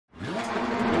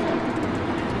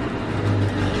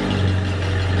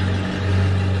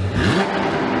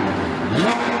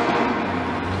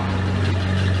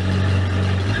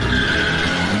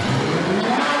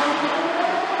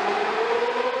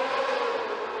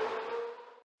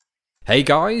Hey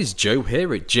guys, Joe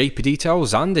here at JP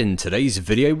Details, and in today's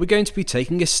video we're going to be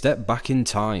taking a step back in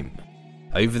time.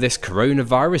 Over this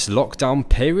coronavirus lockdown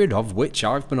period, of which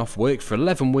I've been off work for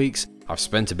 11 weeks, I've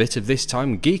spent a bit of this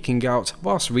time geeking out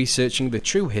whilst researching the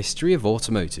true history of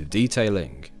automotive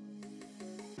detailing.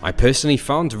 I personally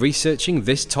found researching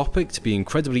this topic to be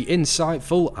incredibly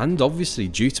insightful, and obviously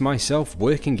due to myself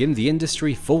working in the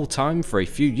industry full time for a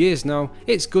few years now,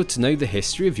 it's good to know the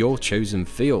history of your chosen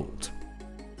field.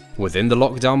 Within the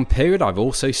lockdown period, I've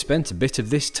also spent a bit of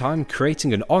this time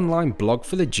creating an online blog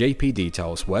for the JP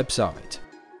Details website.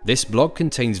 This blog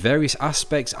contains various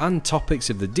aspects and topics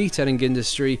of the detailing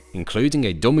industry, including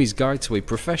a dummy's guide to a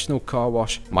professional car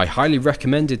wash, my highly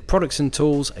recommended products and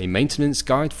tools, a maintenance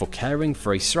guide for caring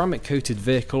for a ceramic coated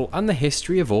vehicle, and the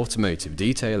history of automotive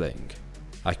detailing.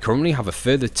 I currently have a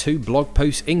further 2 blog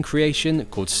posts in creation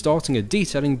called Starting a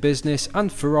Detailing Business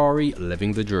and Ferrari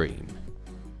Living the Dream.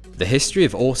 The history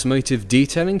of automotive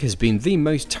detailing has been the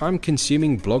most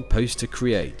time-consuming blog post to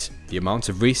create. The amount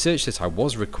of research that I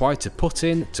was required to put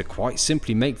in to quite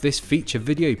simply make this feature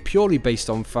video purely based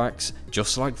on facts,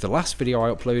 just like the last video I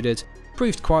uploaded,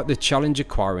 proved quite the challenge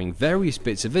acquiring various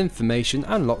bits of information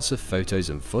and lots of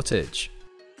photos and footage.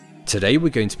 Today we're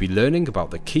going to be learning about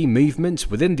the key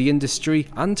movements within the industry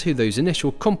and who those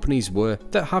initial companies were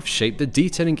that have shaped the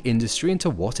detailing industry into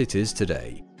what it is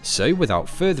today. So without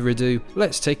further ado,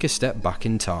 let's take a step back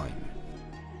in time.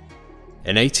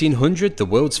 In 1800, the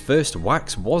world's first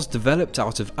wax was developed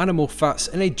out of animal fats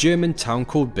in a German town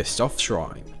called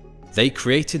Bischofsheim. They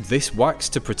created this wax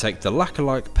to protect the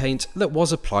lacquer-like paint that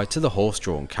was applied to the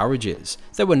horse-drawn carriages.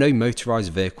 There were no motorised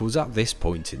vehicles at this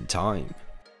point in time.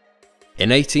 In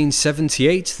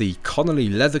 1878, the Connolly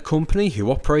Leather Company,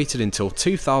 who operated until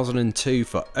 2002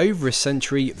 for over a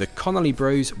century, the Connolly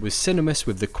Bros, was synonymous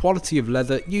with the quality of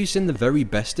leather used in the very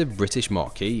best of British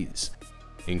marques,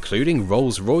 including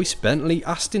Rolls-Royce, Bentley,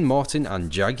 Aston Martin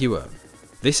and Jaguar.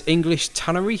 This English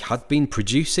tannery had been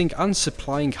producing and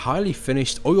supplying highly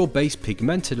finished oil-based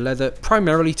pigmented leather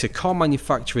primarily to car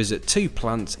manufacturers at 2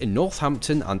 plants in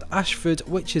Northampton and Ashford,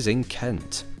 which is in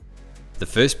Kent. The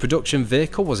first production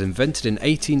vehicle was invented in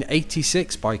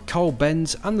 1886 by Carl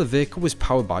Benz, and the vehicle was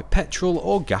powered by petrol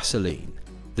or gasoline.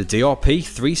 The DRP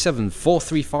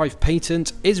 37435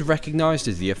 patent is recognised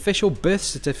as the official birth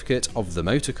certificate of the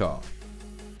motorcar.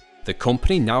 The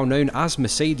company, now known as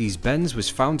Mercedes-Benz, was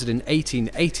founded in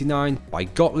 1889 by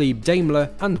Gottlieb Daimler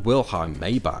and Wilhelm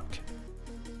Maybach.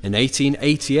 In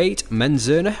 1888,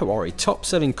 Menzerner, who are a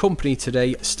top-selling company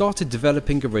today, started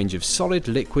developing a range of solid,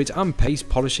 liquid and paste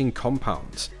polishing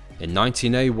compounds. In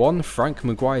 1901, Frank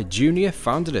Maguire Jr.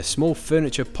 founded a small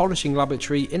furniture polishing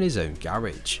laboratory in his own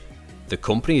garage. The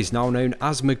company is now known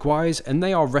as Maguire's, and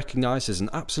they are recognised as an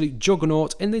absolute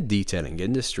juggernaut in the detailing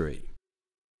industry.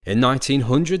 In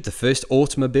 1900, the first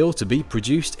automobile to be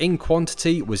produced in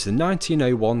quantity was the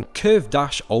 1901 Curve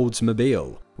Dash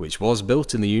Oldsmobile, which was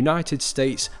built in the United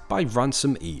States by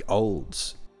Ransom E.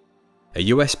 Olds. A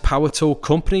US power tool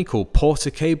company called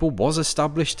Porter Cable was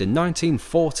established in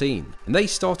 1914, and they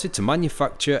started to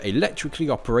manufacture electrically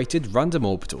operated random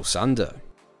orbital sander.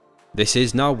 This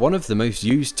is now one of the most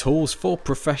used tools for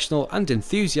professional and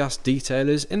enthusiast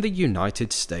detailers in the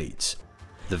United States.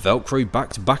 The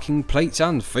Velcro-backed backing plates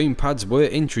and foam pads were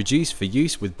introduced for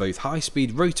use with both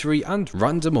high-speed rotary and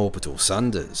random orbital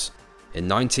sanders. In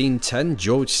 1910,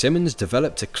 George Simmons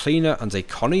developed a cleaner and a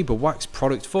coneba wax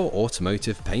product for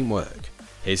automotive paintwork.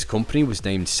 His company was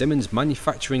named Simmons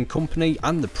Manufacturing Company,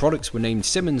 and the products were named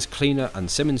Simmons Cleaner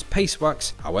and Simmons Paste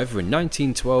Wax. However, in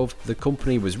 1912, the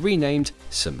company was renamed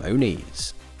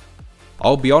Simone's.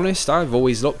 I'll be honest, I've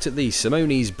always looked at the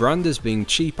Simone's brand as being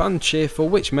cheap and cheerful,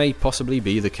 which may possibly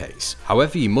be the case.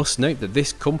 However, you must note that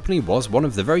this company was one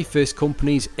of the very first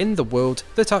companies in the world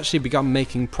that actually began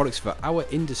making products for our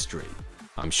industry.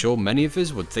 I'm sure many of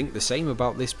us would think the same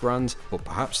about this brand, but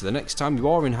perhaps the next time you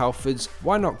are in Halfords,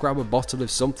 why not grab a bottle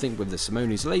of something with the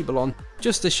Simone's label on,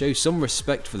 just to show some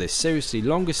respect for this seriously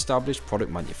long established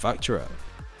product manufacturer.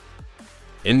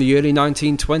 In the early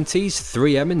 1920s,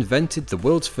 3M invented the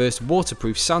world's first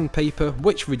waterproof sandpaper,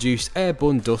 which reduced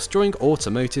airborne dust during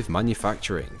automotive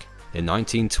manufacturing. In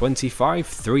 1925,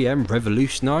 3M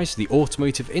revolutionised the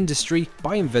automotive industry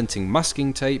by inventing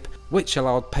masking tape, which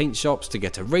allowed paint shops to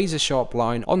get a razor-sharp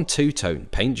line on two-tone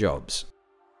paint jobs.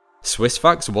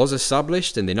 Swissfax was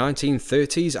established in the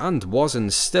 1930s and was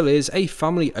and still is a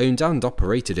family-owned and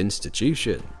operated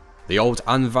institution. The old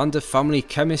Anvander family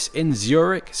chemists in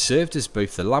Zurich served as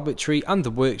both the laboratory and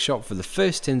the workshop for the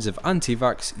first tins of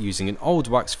anti-vax using an old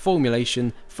wax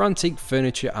formulation for antique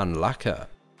furniture and lacquer.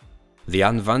 The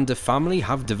Anvander family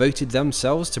have devoted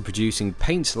themselves to producing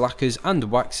paints, lacquers and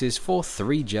waxes for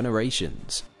 3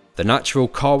 generations. The natural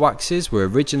car waxes were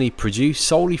originally produced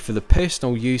solely for the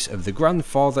personal use of the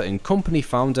grandfather and company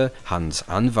founder Hans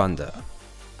Anvander.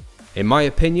 In my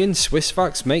opinion, Swiss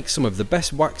Wax makes some of the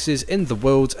best waxes in the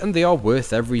world and they are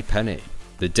worth every penny.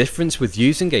 The difference with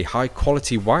using a high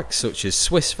quality wax such as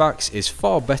Swiss Wax is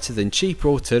far better than cheaper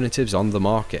alternatives on the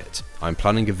market. I'm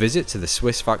planning a visit to the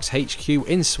Swiss Wax HQ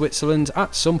in Switzerland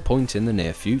at some point in the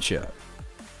near future.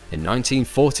 In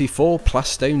 1944,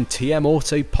 Plastone TM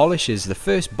Auto Polish is the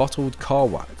first bottled car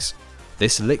wax.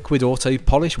 This liquid auto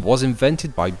polish was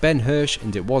invented by Ben Hirsch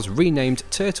and it was renamed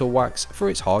Turtle Wax for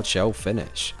its hard shell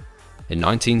finish. In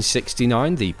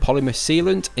 1969, the polymer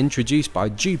sealant introduced by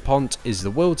DuPont is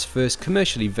the world's first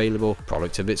commercially available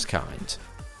product of its kind.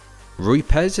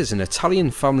 Ruipez is an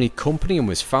Italian family company and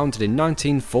was founded in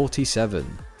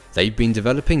 1947. They've been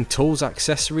developing tools,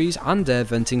 accessories and air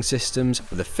venting systems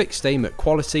with a fixed aim at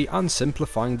quality and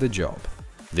simplifying the job.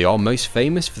 They are most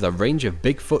famous for their range of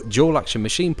Bigfoot dual action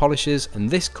machine polishers, and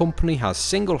this company has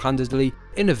single-handedly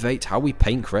innovated how we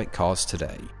paint correct cars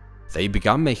today. They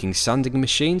began making sanding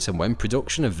machines, and when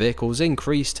production of vehicles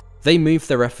increased, they moved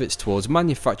their efforts towards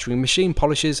manufacturing machine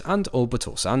polishers and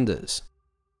orbital sanders.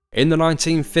 In the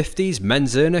 1950s,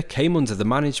 Menzerner came under the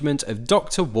management of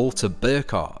Dr. Walter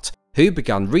Burkhardt, who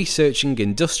began researching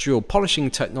industrial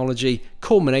polishing technology,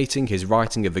 culminating his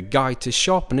writing of a guide to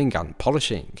sharpening and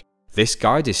polishing. This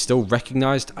guide is still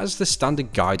recognised as the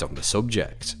standard guide on the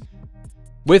subject.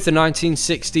 With the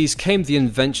 1960s came the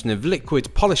invention of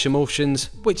liquid polish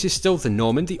emulsions, which is still the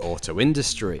norm in the auto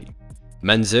industry.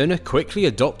 Menzerner quickly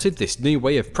adopted this new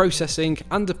way of processing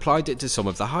and applied it to some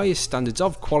of the highest standards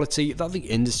of quality that the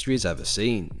industry has ever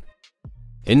seen.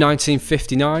 In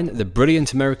 1959, the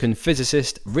brilliant American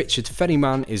physicist Richard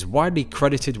Feynman is widely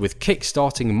credited with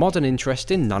kickstarting modern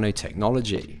interest in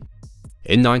nanotechnology.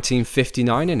 In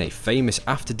 1959, in a famous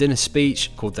after-dinner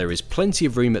speech called "There is plenty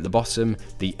of room at the bottom,"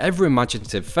 the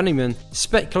ever-imaginative Feynman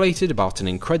speculated about an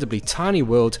incredibly tiny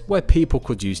world where people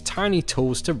could use tiny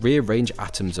tools to rearrange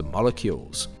atoms and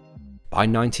molecules. By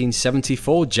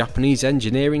 1974, Japanese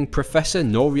engineering professor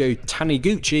Norio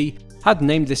Taniguchi had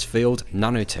named this field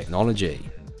nanotechnology.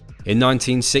 In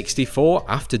 1964,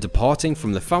 after departing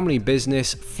from the family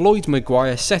business, Floyd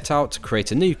Maguire set out to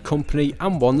create a new company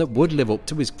and one that would live up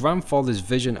to his grandfather's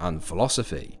vision and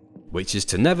philosophy, which is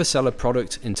to never sell a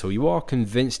product until you are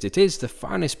convinced it is the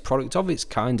finest product of its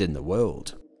kind in the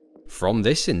world. From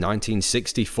this, in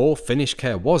 1964, Finish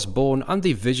Care was born and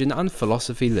the vision and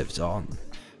philosophy lived on.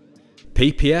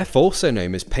 PPF, also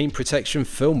known as paint protection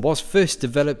film, was first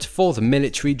developed for the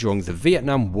military during the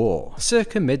Vietnam War,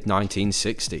 circa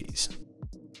mid-1960s.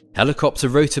 Helicopter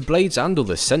rotor blades and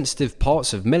other sensitive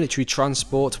parts of military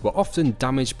transport were often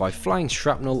damaged by flying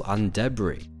shrapnel and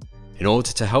debris. In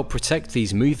order to help protect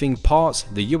these moving parts,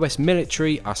 the US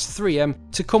military asked 3M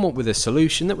to come up with a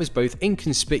solution that was both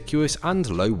inconspicuous and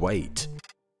low weight.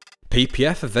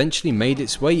 PPF eventually made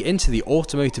its way into the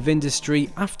automotive industry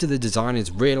after the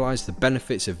designers realised the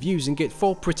benefits of using it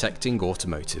for protecting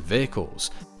automotive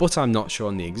vehicles, but I'm not sure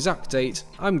on the exact date.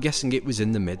 I'm guessing it was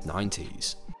in the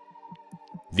mid-90s.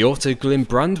 The Autoglym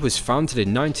brand was founded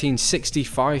in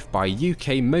 1965 by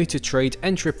UK motor trade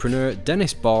entrepreneur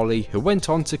Dennis Barley, who went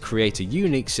on to create a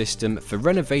unique system for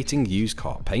renovating used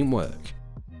car paintwork.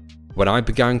 When I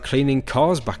began cleaning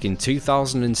cars back in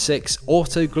 2006,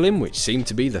 Autoglym, which seemed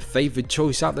to be the favoured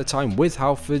choice at the time with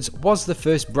Halfords, was the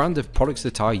first brand of products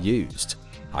that I used.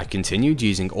 I continued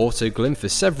using Autoglym for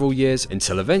several years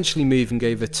until eventually moving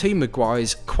over to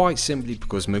Maguire's, quite simply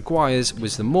because Maguire's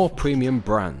was the more premium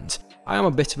brand. I am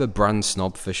a bit of a brand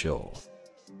snob for sure.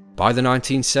 By the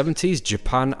 1970s,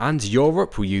 Japan and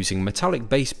Europe were using metallic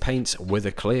base paints with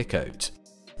a clear coat.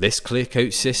 This clear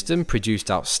coat system produced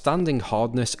outstanding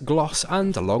hardness, gloss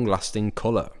and long-lasting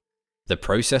colour. The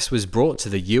process was brought to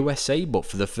the USA, but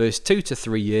for the first 2 to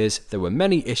 3 years there were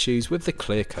many issues with the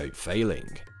clear coat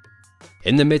failing.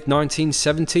 In the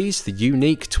mid-1970s, the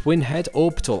unique twin-head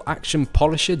orbital action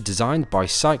polisher designed by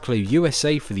Cyclo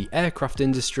USA for the aircraft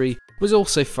industry was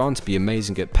also found to be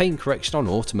amazing at paint correction on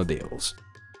automobiles.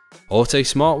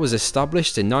 AutoSmart was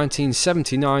established in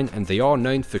 1979 and they are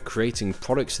known for creating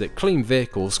products that clean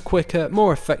vehicles quicker,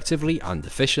 more effectively and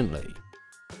efficiently.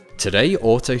 Today,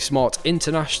 AutoSmart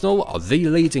International are the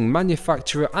leading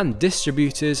manufacturer and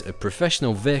distributors of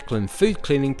professional vehicle and food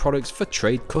cleaning products for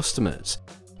trade customers.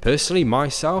 Personally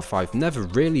myself, I've never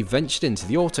really ventured into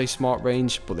the AutoSmart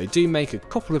range, but they do make a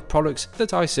couple of products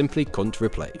that I simply couldn't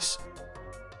replace.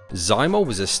 Zymol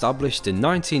was established in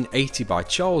 1980 by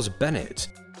Charles Bennett.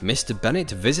 Mr.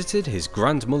 Bennett visited his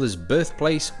grandmother's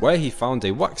birthplace where he found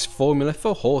a wax formula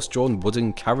for horse-drawn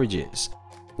wooden carriages.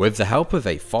 With the help of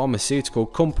a pharmaceutical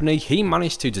company, he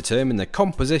managed to determine the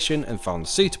composition and found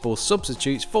suitable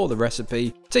substitutes for the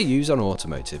recipe to use on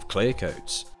automotive clear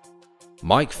coats.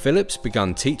 Mike Phillips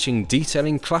began teaching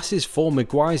detailing classes for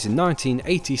Meguiar's in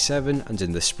 1987, and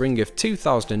in the spring of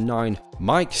 2009,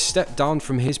 Mike stepped down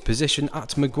from his position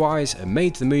at Meguiar's and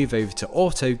made the move over to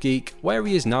AutoGeek, where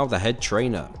he is now the head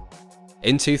trainer.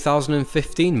 In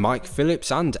 2015, Mike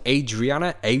Phillips and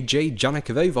Adriana AJ Janik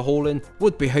of Overhauling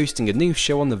would be hosting a new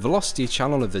show on the Velocity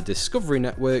channel of the Discovery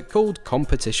Network called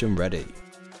Competition Ready.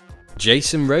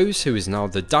 Jason Rose, who is now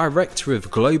the Director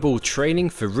of Global Training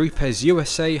for Rupes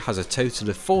USA, has a total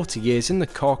of 40 years in the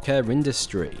car care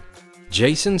industry.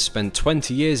 Jason spent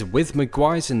 20 years with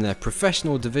Meguiar's in their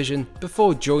professional division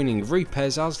before joining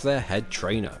Rupes as their head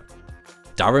trainer.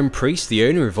 Darren Priest, the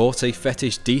owner of Auto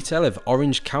Fetish Detail of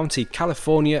Orange County,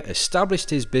 California, established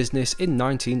his business in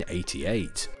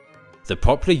 1988. The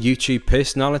popular YouTube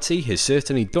personality has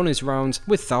certainly done his rounds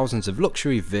with thousands of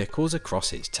luxury vehicles across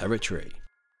his territory.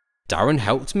 Darren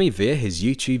helped me via his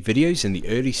YouTube videos in the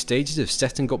early stages of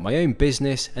setting up my own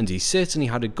business, and he certainly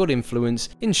had a good influence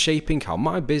in shaping how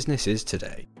my business is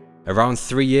today. Around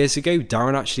 3 years ago,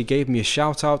 Darren actually gave me a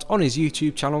shout out on his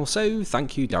YouTube channel, so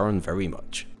thank you Darren very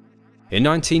much. In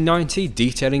 1990,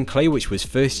 detailing clay, which was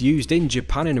first used in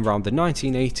Japan in around the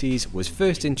 1980s, was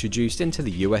first introduced into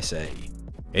the USA.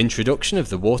 Introduction of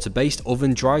the water-based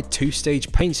oven-dried two-stage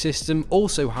paint system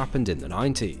also happened in the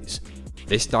 90s.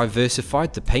 This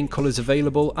diversified the paint colours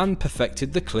available and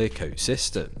perfected the clear coat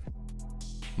system.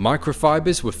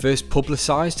 Microfibers were first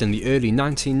publicised in the early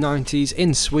 1990s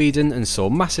in Sweden and saw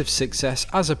massive success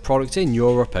as a product in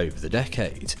Europe over the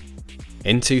decade.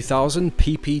 In 2000,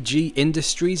 PPG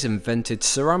Industries invented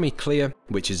Ceramic Clear,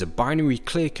 which is a binary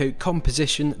clear coat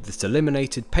composition that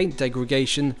eliminated paint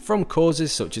degradation from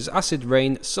causes such as acid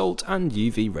rain, salt and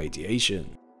UV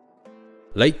radiation.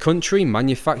 Lake Country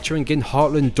Manufacturing in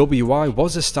Heartland, WI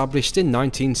was established in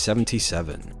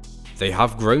 1977. They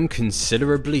have grown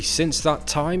considerably since that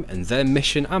time, and their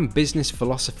mission and business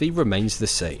philosophy remains the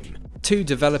same: to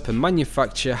develop and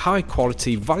manufacture high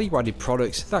quality value added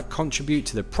products that contribute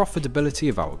to the profitability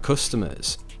of our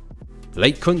customers.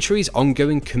 Lake Country's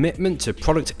ongoing commitment to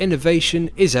product innovation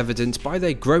is evident by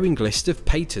their growing list of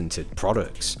patented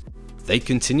products. They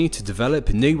continue to develop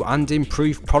new and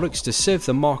improved products to serve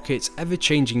the market's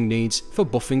ever-changing needs for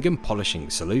buffing and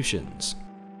polishing solutions.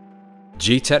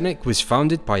 G-Technic was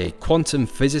founded by a quantum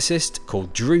physicist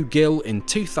called Drew Gill in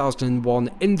 2001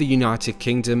 in the United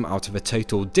Kingdom out of a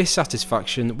total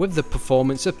dissatisfaction with the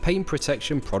performance of paint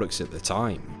protection products at the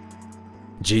time.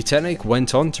 G-Technic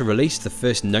went on to release the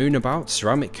first known about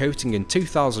ceramic coating in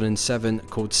 2007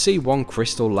 called C1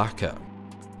 Crystal Lacquer.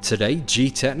 Today,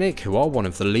 G-Technic, who are one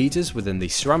of the leaders within the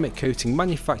ceramic coating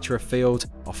manufacturer field,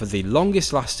 offer the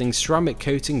longest lasting ceramic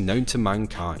coating known to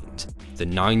mankind. The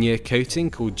 9-year coating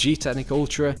called G-Technic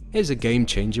Ultra is a game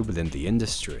changer within the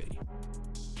industry.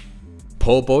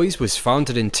 Poor Boys was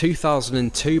founded in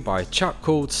 2002 by a chap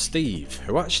called Steve,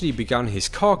 who actually began his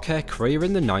car care career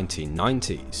in the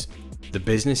 1990s. The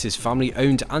business is family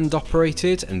owned and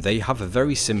operated, and they have a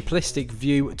very simplistic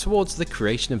view towards the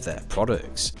creation of their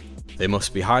products. They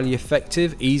must be highly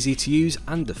effective, easy to use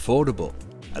and affordable.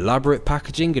 Elaborate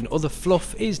packaging and other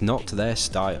fluff is not their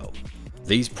style.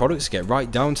 These products get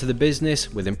right down to the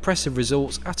business with impressive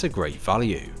results at a great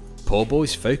value. Poor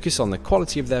Boys focus on the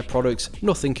quality of their products,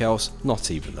 nothing else, not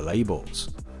even the labels.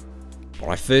 When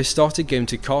I first started going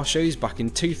to car shows back in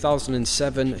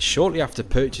 2007, shortly after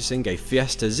purchasing a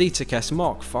Fiesta Zetec S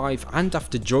Mark V and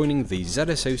after joining the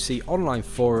ZSOC online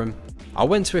forum, I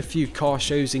went to a few car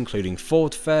shows including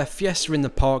Ford Fair, Fiesta in the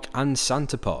Park and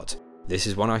Santa Pod. This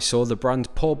is when I saw the brand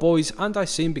Poor Boys and I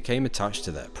soon became attached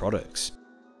to their products.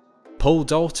 Paul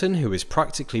Dalton, who is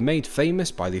practically made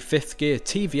famous by the 5th Gear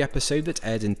TV episode that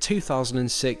aired in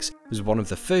 2006, was one of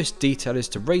the first detailers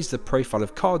to raise the profile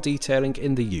of car detailing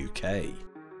in the UK.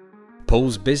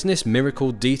 Paul's business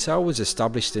Miracle Detail was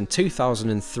established in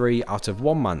 2003 out of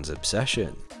one man's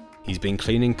obsession. He's been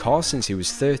cleaning cars since he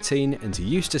was 13 and he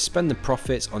used to spend the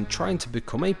profits on trying to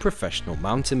become a professional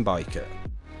mountain biker.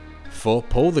 For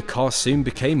Paul, the car soon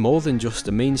became more than just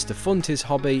a means to fund his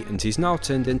hobby, and he's now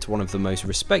turned into one of the most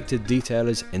respected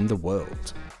detailers in the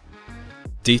world.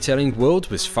 Detailing World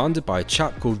was founded by a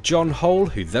chap called John Hole,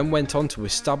 who then went on to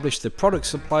establish the product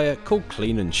supplier called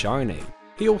Clean and Shiny.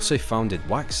 He also founded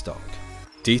Waxstock.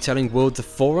 Detailing World the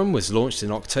forum was launched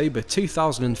in October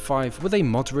 2005 with a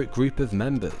moderate group of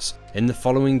members. In the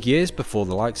following years, before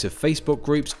the likes of Facebook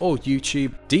groups or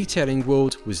YouTube, Detailing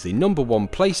World was the #1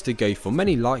 place to go for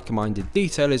many like-minded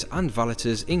detailers and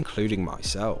valeters, including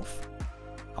myself.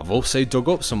 I've also dug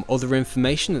up some other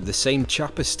information that the same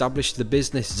chap established the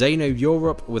business Zeno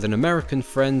Europe with an American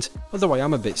friend, although I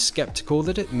am a bit skeptical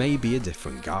that it may be a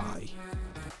different guy.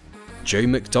 Joe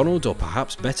McDonald, or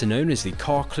perhaps better known as the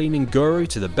car cleaning guru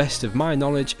to the best of my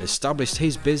knowledge, established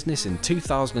his business in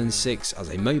 2006 as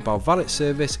a mobile valet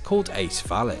service called Ace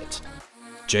Valet.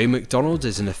 Joe McDonald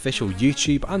is an official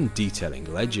YouTube and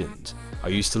detailing legend. I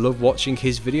used to love watching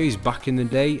his videos back in the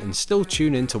day and still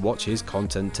tune in to watch his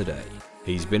content today.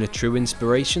 He's been a true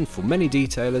inspiration for many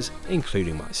detailers,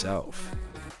 including myself.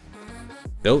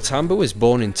 Built Amber was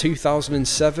born in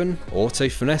 2007, Auto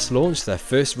Finesse launched their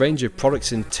first range of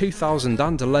products in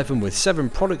 2011 with 7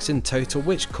 products in total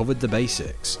which covered the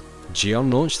basics.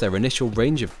 Geon launched their initial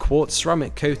range of quartz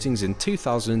ceramic coatings in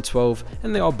 2012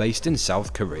 and they are based in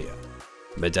South Korea.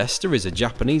 Modesta is a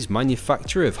Japanese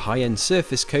manufacturer of high-end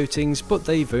surface coatings, but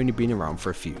they've only been around for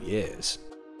a few years.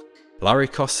 Larry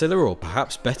Kosilla, or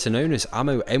perhaps better known as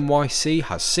Ammo NYC,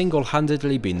 has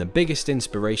single-handedly been the biggest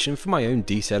inspiration for my own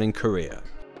detailing career.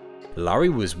 Larry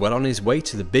was well on his way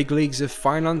to the big leagues of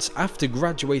finance after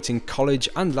graduating college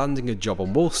and landing a job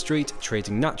on Wall Street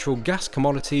trading natural gas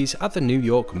commodities at the New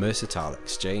York Mercantile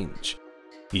Exchange.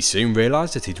 He soon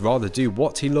realised that he'd rather do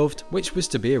what he loved, which was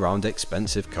to be around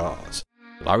expensive cars.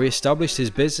 Larry established his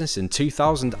business in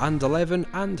 2011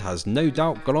 and has no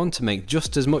doubt gone on to make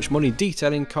just as much money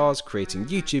detailing cars, creating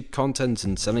YouTube content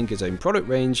and selling his own product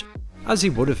range as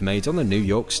he would have made on the New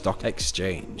York Stock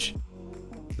Exchange.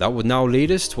 That would now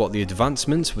lead us to what the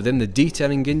advancements within the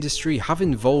detailing industry have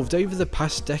involved over the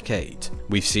past decade.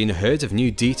 We've seen a herd of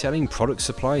new detailing product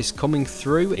supplies coming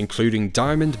through, including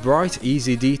Diamond Bright,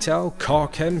 Easy Detail,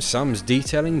 CarChem, Sam's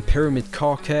Detailing, Pyramid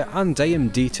Car Care and AM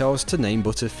Details, to name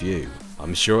but a few.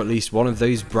 I'm sure at least one of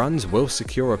those brands will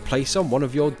secure a place on one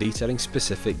of your detailing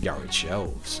specific garage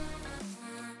shelves.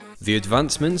 The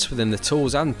advancements within the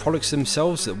tools and products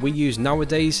themselves that we use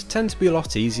nowadays tend to be a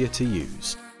lot easier to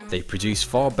use. They produce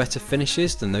far better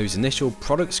finishes than those initial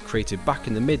products created back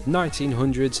in the mid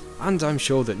 1900s, and I'm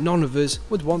sure that none of us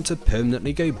would want to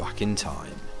permanently go back in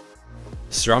time.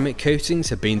 Ceramic coatings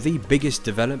have been the biggest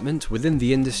development within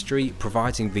the industry,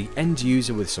 providing the end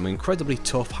user with some incredibly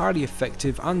tough, highly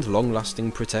effective and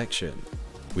long-lasting protection.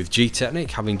 With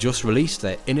G-Technic having just released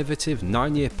their innovative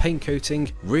 9-year paint coating,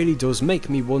 really does make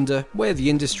me wonder where the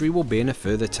industry will be in a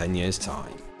further 10 years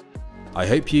time. I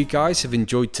hope you guys have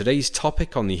enjoyed today's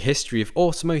topic on the history of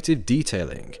automotive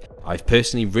detailing. I've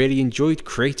personally really enjoyed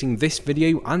creating this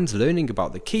video and learning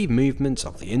about the key movements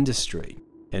of the industry.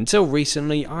 Until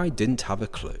recently, I didn't have a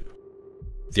clue.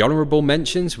 The honourable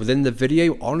mentions within the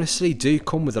video honestly do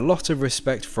come with a lot of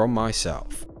respect from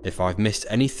myself. If I've missed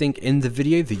anything in the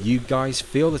video that you guys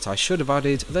feel that I should have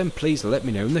added, then please let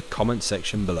me know in the comment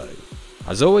section below.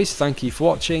 As always, thank you for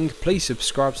watching, please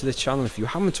subscribe to the channel if you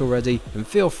haven't already, and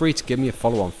feel free to give me a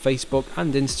follow on Facebook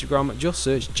and Instagram, just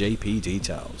search JP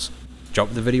Details.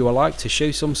 Drop the video a like to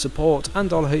show some support,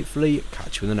 and I'll hopefully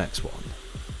catch you in the next one.